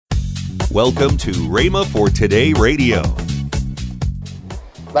Welcome to Rhema for Today Radio.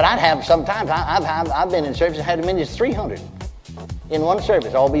 But I'd have sometimes, I've been in services, had as many as 300 in one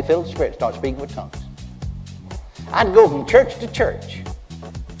service, all be filled with the Spirit, start speaking with tongues. I'd go from church to church.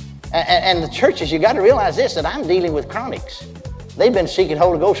 And the churches, you got to realize this, that I'm dealing with chronics. They've been seeking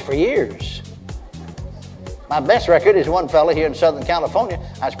Holy Ghost for years. My best record is one fellow here in Southern California.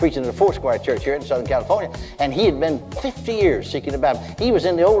 I was preaching at a Foursquare church here in Southern California, and he had been 50 years seeking the Baptist. He was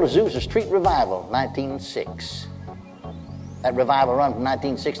in the old Azusa Street Revival, 1906. That revival run from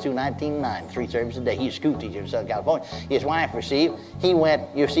 1906 to 1909, 3 services a day. He was a school teacher in Southern California. His wife received. He went,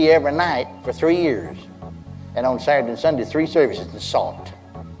 you see, every night for 3 years. And on Saturday and Sunday, 3 services in Salt.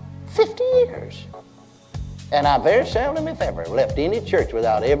 50 years. And I very seldom, if ever, left any church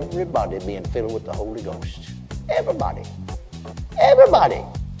without everybody being filled with the Holy Ghost. Everybody. Everybody.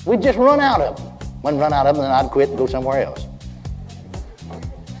 We'd just run out of them. When run out of them, then I'd quit and go somewhere else.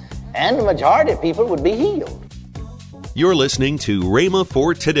 And the majority of people would be healed. You're listening to Rhema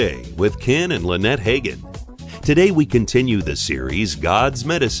for Today with Ken and Lynette Hagin. Today we continue the series God's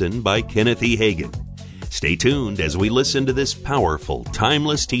Medicine by Kenneth E. Hagin. Stay tuned as we listen to this powerful,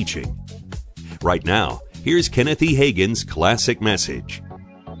 timeless teaching. Right now, here's Kenneth E. Hagin's classic message.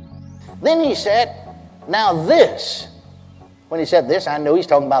 Then he said, now this, when he said this, I know he's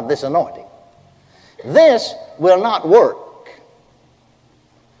talking about this anointing. This will not work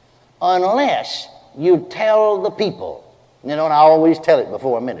unless you tell the people. You know, and I always tell it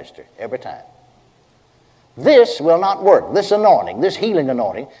before a minister, every time. This will not work. This anointing, this healing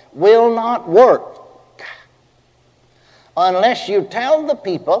anointing, will not work unless you tell the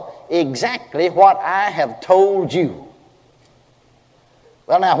people exactly what I have told you.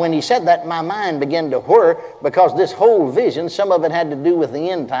 Well, now, when he said that, my mind began to whir because this whole vision, some of it had to do with the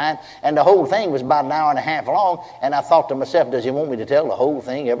end time, and the whole thing was about an hour and a half long, and I thought to myself, does he want me to tell the whole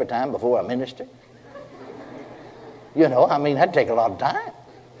thing every time before I minister? You know, I mean, that'd take a lot of time.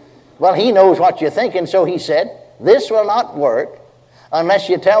 Well, he knows what you're thinking, so he said, this will not work unless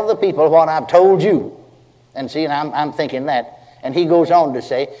you tell the people what I've told you. And see, and I'm thinking that. And he goes on to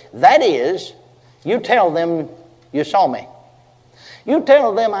say, that is, you tell them you saw me. You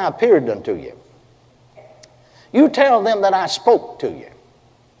tell them I appeared unto you. You tell them that I spoke to you.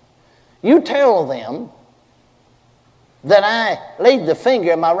 You tell them that I laid the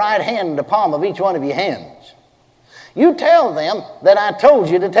finger of my right hand in the palm of each one of your hands. You tell them that I told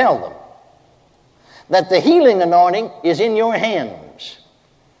you to tell them. That the healing anointing is in your hands.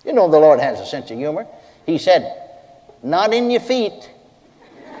 You know the Lord has a sense of humor. He said, not in your feet.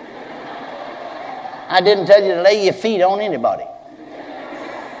 I didn't tell you to lay your feet on anybody.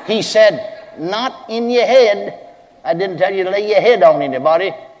 He said, not in your head. I didn't tell you to lay your head on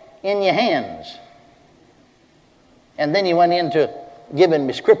anybody. In your hands. And then he went into giving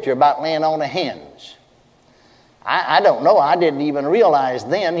me scripture about laying on of hands. I don't know. I didn't even realize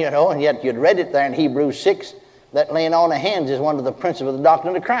then, you know, and yet you'd read it there in Hebrews 6, that laying on of hands is one of the principles of the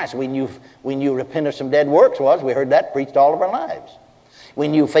doctrine of Christ. We knew repentance from dead works was. We heard that preached all of our lives. We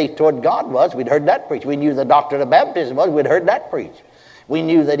knew faith toward God was. We'd heard that preached. We knew the doctrine of baptism was. We'd heard that preached. We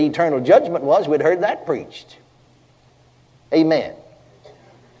knew that eternal judgment was. We'd heard that preached. Amen.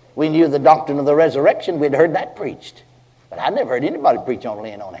 We knew the doctrine of the resurrection. We'd heard that preached. But I'd never heard anybody preach on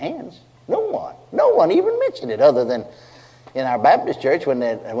laying on of hands. No one. No one even mentioned it other than in our Baptist church when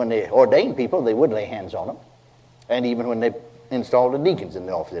they ordained people, they would lay hands on them. And even when they installed the deacons in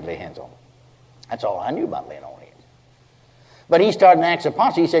the office, they'd lay hands on them. That's all I knew about laying on hands. But he started in Acts of the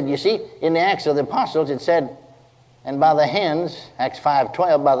Apostles. He said, you see, in the Acts of the Apostles, it said, and by the hands, Acts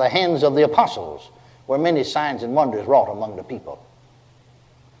 5:12, by the hands of the apostles were many signs and wonders wrought among the people.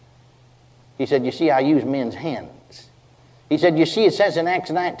 He said, you see, I use men's hands. He said, you see, it says in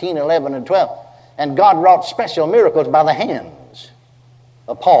Acts 19:11 and 12, and God wrought special miracles by the hands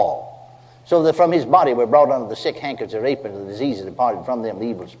of Paul, so that from his body were brought unto the sick handkerchiefs or aprons, the diseases departed from them, the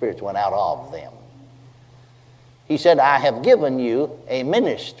evil spirits went out of them. He said, I have given you a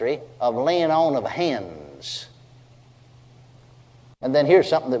ministry of laying on of hands. And then here's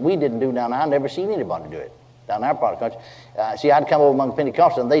something that we didn't do down there. I've never seen anybody do it down our part of the country. See, I'd come over among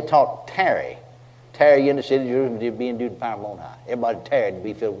Pentecostals, and they taught tarry. Tarry in the city of Jerusalem, being due to power of on high. Everybody tarried to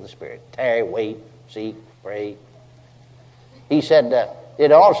be filled with the Spirit. Tarry, wait, seek, pray. He said,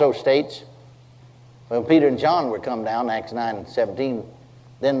 it also states, when Peter and John were come down, Acts 9:17,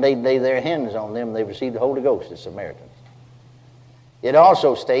 then they laid their hands on them, they received the Holy Ghost, the Samaritans. It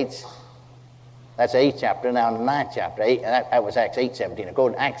also states, that's the 8th chapter, now in the 9th chapter, that was Acts 8:17.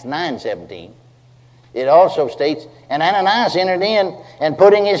 According to Acts 9:17, it also states, and Ananias entered in, and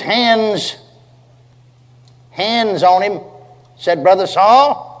putting his hands on him, said, Brother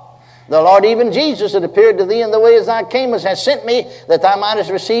Saul, The Lord, even Jesus, that appeared to thee in the way as thou camest, has sent me, that thou mightest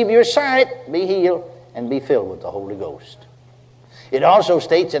receive your sight, be healed, and be filled with the Holy Ghost. It also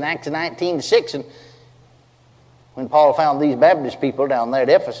states in Acts 19:6, and when Paul found these Baptist people down there at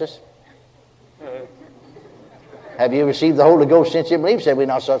Ephesus, have you received the Holy Ghost since you believe? Said, we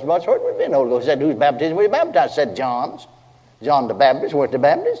not such much heard we've been the Holy Ghost. Said, whose baptism were you baptized? Said, John's. John the Baptist. Weren't the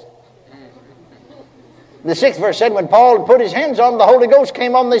Baptist? The 6th verse said, when Paul had put his hands on them, the Holy Ghost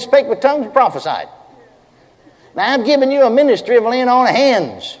came on them, they spake with tongues and prophesied. Now I've given you a ministry of laying on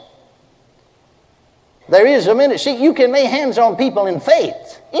hands. There is a ministry. See, you can lay hands on people in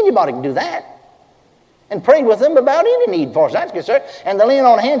faith. Anybody can do that. And pray with them about any need for us. That's concerned. And the laying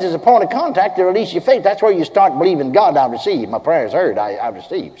on hands is a point of contact to release your faith. That's where you start believing God, I receive. My prayer is heard, I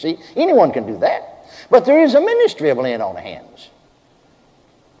receive. See, anyone can do that. But there is a ministry of laying on hands.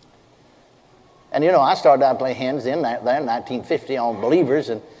 And you know, I started out to lay hands there in 1950 on believers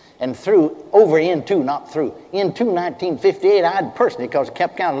and through, over into, not through, into 1958, I'd personally, because I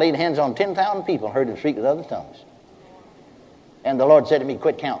kept counting, laid hands on 10,000 people and heard them speak with other tongues. And the Lord said to me,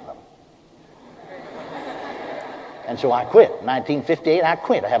 quit counting them. And so I quit. 1958, I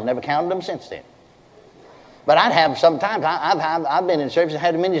quit. I have never counted them since then. But I'd have sometimes, I've been in service, I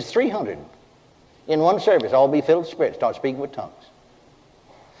had as many as 300 in one service, all be filled with the Spirit, start speaking with tongues.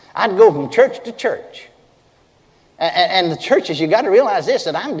 I'd go from church to church. And the churches, you got to realize this,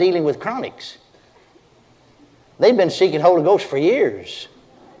 that I'm dealing with chronics. They've been seeking Holy Ghost for years.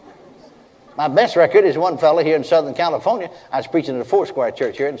 My best record is one fellow here in Southern California. I was preaching at a Foursquare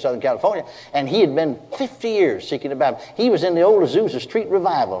church here in Southern California, and he had been 50 years seeking the baptism. He was in the old Azusa Street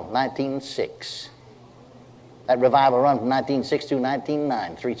revival, 1906. That revival run from 1906 to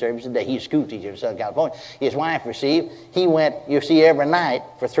 1909, 3 services a day. He was a school teacher in Southern California. His wife received. He went, you see, every night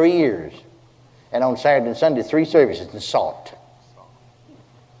for 3 years. And on Saturday and Sunday, 3 services in Salt.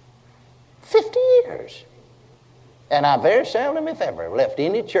 50 years. And I very seldom, if ever, left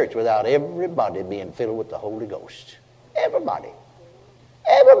any church without everybody being filled with the Holy Ghost. Everybody.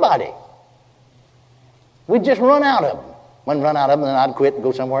 Everybody. We'd just run out of them. When run out of them, then I'd quit and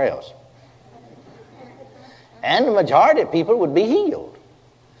go somewhere else. And the majority of people would be healed.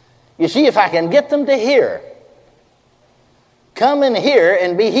 You see, if I can get them to hear, come and hear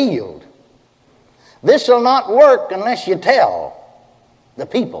and be healed. This will not work unless you tell the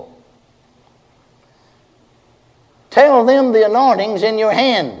people. Tell them the anointing's in your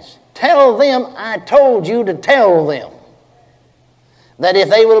hands. Tell them I told you to tell them. That if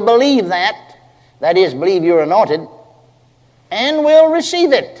they will believe that is, believe you're anointed, and will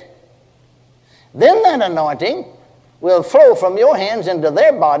receive it, then that anointing will flow from your hands into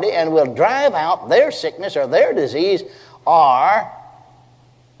their body and will drive out their sickness or their disease, or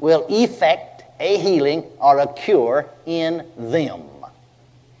will effect a healing or a cure in them.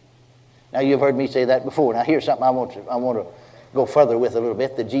 Now, you've heard me say that before. Now, here's something I want to go further with a little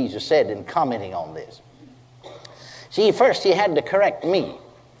bit that Jesus said in commenting on this. See, first he had to correct me.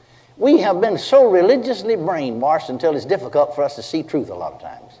 We have been so religiously brainwashed until it's difficult for us to see truth a lot of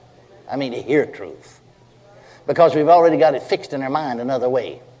times. I mean, to hear truth. Because we've already got it fixed in our mind another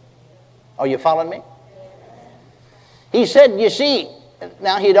way. Are you following me? He said, you see,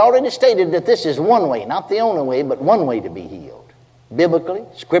 now he'd already stated that this is one way, not the only way, but one way to be healed. Biblically,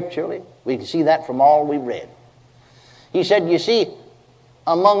 scripturally, we can see that from all we've read. He said, you see,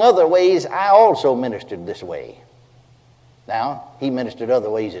 among other ways, I also ministered this way. Now, he ministered other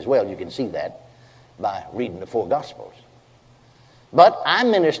ways as well. You can see that by reading the 4 Gospels. But I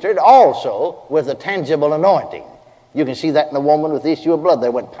ministered also with a tangible anointing. You can see that in the woman with the issue of blood.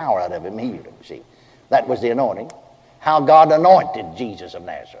 There went power out of him, healed him, see. That was the anointing. How God anointed Jesus of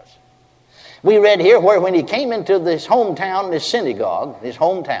Nazareth. We read here where when he came into this hometown, this synagogue, his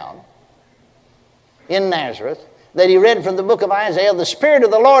hometown, in Nazareth, that he read from the book of Isaiah, the Spirit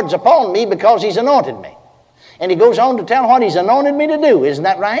of the Lord's upon me because he's anointed me. And he goes on to tell what he's anointed me to do. Isn't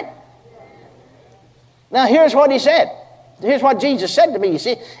that right? Now here's what he said. Here's what Jesus said to me, you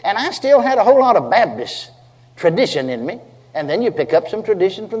see. And I still had a whole lot of Baptist tradition in me. And then you pick up some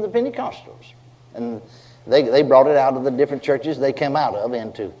tradition from the Pentecostals. And they brought it out of the different churches they came out of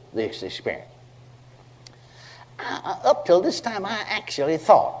into this experience. Up till this time, I actually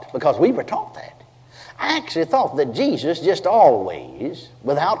thought, because we were taught that, I actually thought that Jesus just always,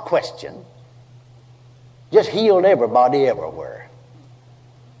 without question, just healed everybody everywhere.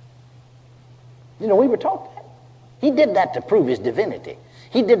 You know, we were taught that. He did that to prove his divinity.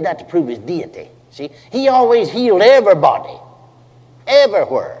 He did that to prove his deity. See, he always healed everybody,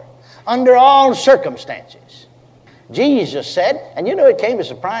 everywhere, under all circumstances. Jesus said, and you know, it came as a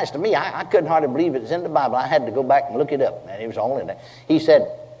surprise to me. I couldn't hardly believe it was in the Bible. I had to go back and look it up, and it was only that. He said,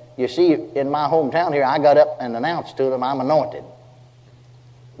 You see, in my hometown here, I got up and announced to them I'm anointed.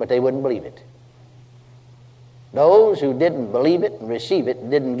 But they wouldn't believe it. Those who didn't believe it and receive it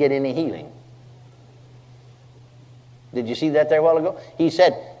didn't get any healing. Did you see that there a while ago? He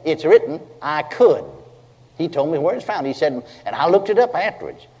said, it's written, I could. He told me where it's found. He said, and I looked it up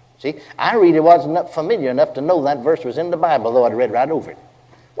afterwards. See, I really wasn't familiar enough to know that verse was in the Bible, though I'd read right over it.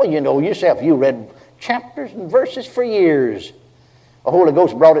 Well, you know yourself, you read chapters and verses for years. The Holy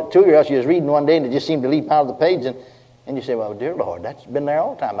Ghost brought it to you, or else you was reading one day and it just seemed to leap out of the page, and you say, well, dear Lord, that's been there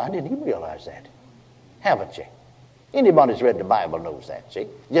all the time. I didn't even realize that. Haven't you? Anybody who's read the Bible knows that, see?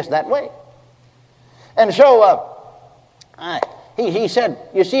 Just that way. And so, he said,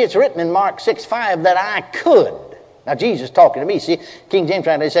 you see, it's written in Mark 6:5 that I could. Now, Jesus talking to me. See, King James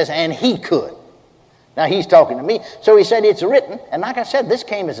translation says, and he could. Now, he's talking to me. So he said, it's written. And like I said, this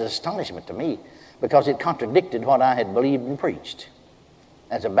came as an astonishment to me because it contradicted what I had believed and preached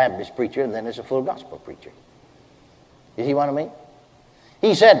as a Baptist preacher and then as a full gospel preacher. You see what I mean?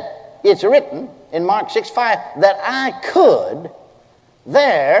 He said, it's written in Mark 6:5 that I could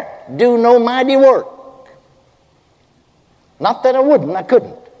there do no mighty work. Not that I wouldn't, I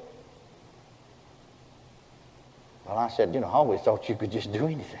couldn't. Well, I said, I always thought you could just do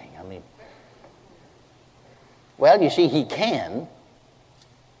anything. Well, you see, he can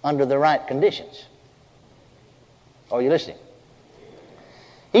under the right conditions. Are you listening?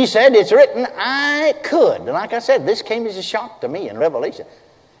 He said, it's written, I could. And like I said, this came as a shock to me in Revelation.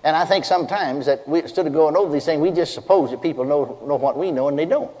 And I think sometimes that instead of going over these things, we just suppose that people know what we know, and they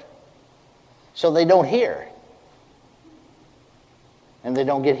don't. So they don't hear. And they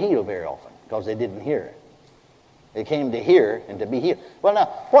don't get healed very often because they didn't hear. They came to hear and to be healed. Well, now,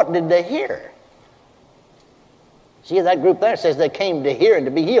 what did they hear? See, that group there says they came to hear and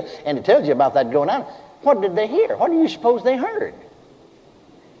to be healed. And it tells you about that going on. What did they hear? What do you suppose they heard?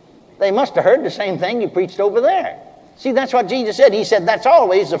 They must have heard the same thing you preached over there. See, that's what Jesus said. He said, that's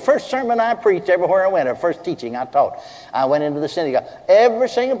always the first sermon I preached everywhere I went, or first teaching I taught. I went into the synagogue. Every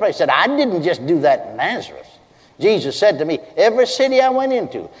single place. Said, I didn't just do that in Nazareth. Jesus said to me, every city I went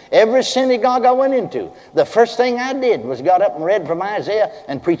into, every synagogue I went into, the first thing I did was got up and read from Isaiah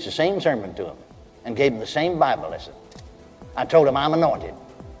and preached the same sermon to them and gave them the same Bible lesson. I told them I'm anointed.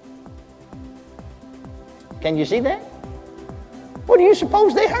 Can you see that? What do you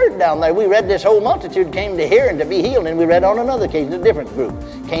suppose they heard down there? We read this whole multitude came to hear and to be healed, and we read on another occasion, a different group,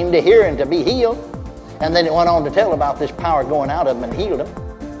 came to hear and to be healed, and then it went on to tell about this power going out of them and healed them.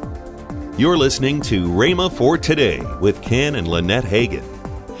 You're listening to Rhema for Today with Ken and Lynette Hagin.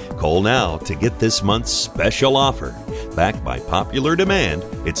 Call now to get this month's special offer. Backed by popular demand,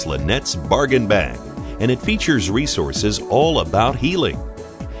 it's Lynette's Bargain Bag, and it features resources all about healing.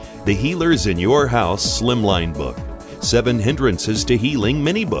 The Healers in Your House Slimline Book, 7 Hindrances to Healing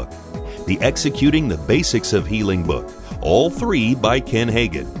Mini Book, the Executing the Basics of Healing Book, all 3 by Ken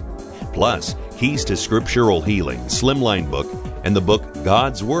Hagin, plus Keys to Scriptural Healing Slimline Book, and the book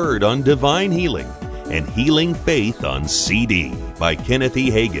God's Word on Divine Healing and Healing Faith on CD by Kenneth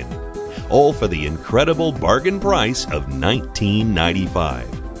E. Hagin, all for the incredible bargain price of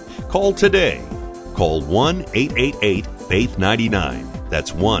 $19.95. Call today. Call 1-888-FAITH-99.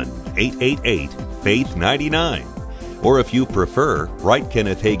 That's 1-888-FAITH-99. Or if you prefer, write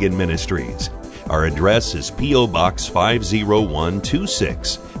Kenneth Hagin Ministries. Our address is P.O. Box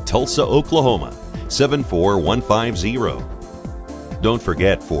 50126, Tulsa, Oklahoma, 74150. Don't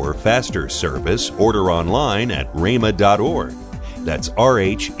forget, for faster service, order online at rhema.org. That's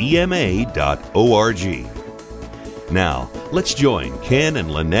rhema.org. Now, let's join Ken and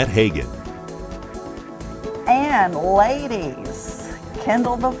Lynette Hagin. And ladies,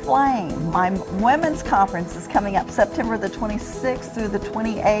 kindle the flame. My women's conference is coming up September the 26th through the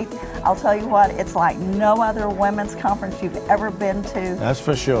 28th. I'll tell you what, it's like no other women's conference you've ever been to. That's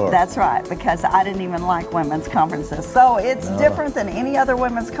for sure. That's right, because I didn't even like women's conferences. So it's different than any other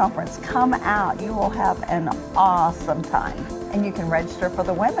women's conference. Come out. You will have an awesome time. And you can register for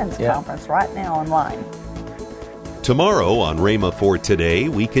the women's conference right now online. Tomorrow on Rhema for Today,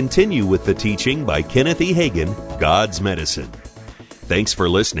 we continue with the teaching by Kenneth E. Hagin, God's Medicine. Thanks for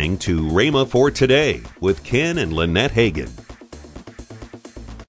listening to Rhema for Today with Ken and Lynette Hagin.